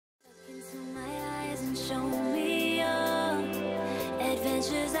Show me your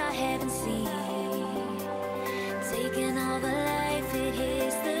adventures I haven't seen. Taking all the life, it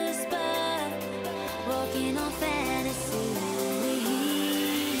hits the spot. Walking on fantasy.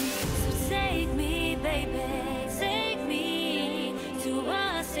 So take me, baby, take me to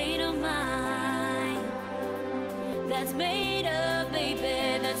a state of mind that's made up, baby,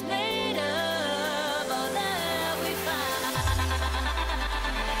 that's made up all that we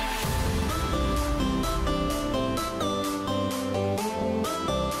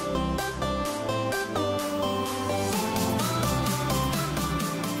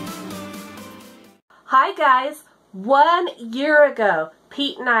Hi guys! 1 year ago,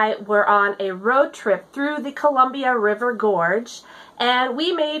 Pete and I were on a road trip through the Columbia River Gorge, and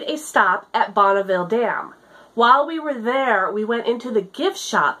we made a stop at Bonneville Dam. While we were there, we went into the gift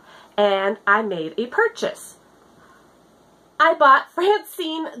shop and I made a purchase. I bought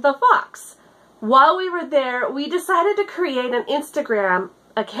Francine the fox. While we were there, we decided to create an Instagram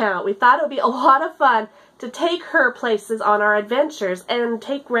account. We thought it would be a lot of fun to take her places on our adventures and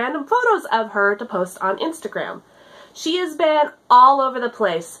take random photos of her to post on Instagram. She has been all over the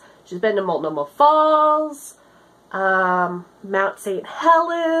place. She's been to Multnomah Falls, Mount St.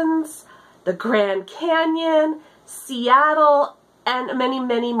 Helens, the Grand Canyon, Seattle, and many,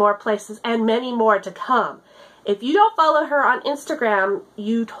 many more places, and many more to come. If you don't follow her on Instagram,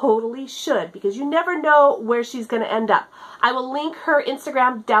 you totally should, because you never know where she's going to end up. I will link her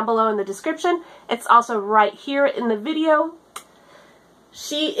Instagram down below in the description. It's also right here in the video.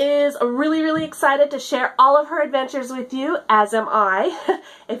 She is really, really excited to share all of her adventures with you, as am I.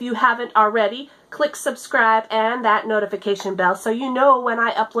 If you haven't already, click subscribe and that notification bell so you know when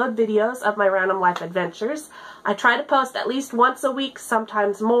I upload videos of my random life adventures. I try to post at least once a week,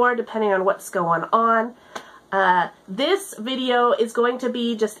 sometimes more, depending on what's going on. This video is going to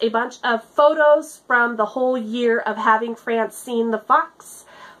be just a bunch of photos from the whole year of having Francine the fox.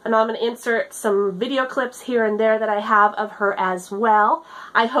 And I'm going to insert some video clips here and there that I have of her as well.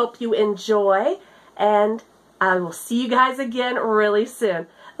 I hope you enjoy, and I will see you guys again really soon.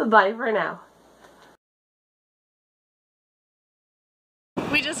 Bye for now.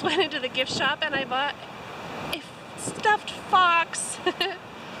 We just went into the gift shop and I bought a stuffed fox.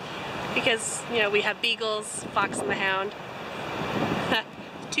 Because, you know, we have beagles, fox and the hound.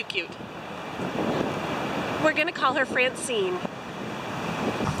 Too cute. We're gonna call her Francine.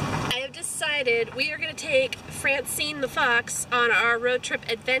 I have decided we are gonna take Francine the fox on our road trip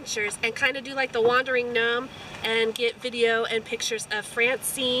adventures and kind of do like the wandering gnome and get video and pictures of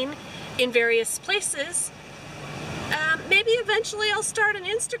Francine in various places. Maybe eventually I'll start an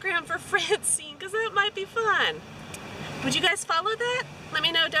Instagram for Francine, because that might be fun. Would you guys follow that? Let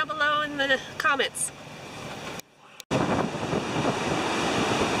me know down below in the comments.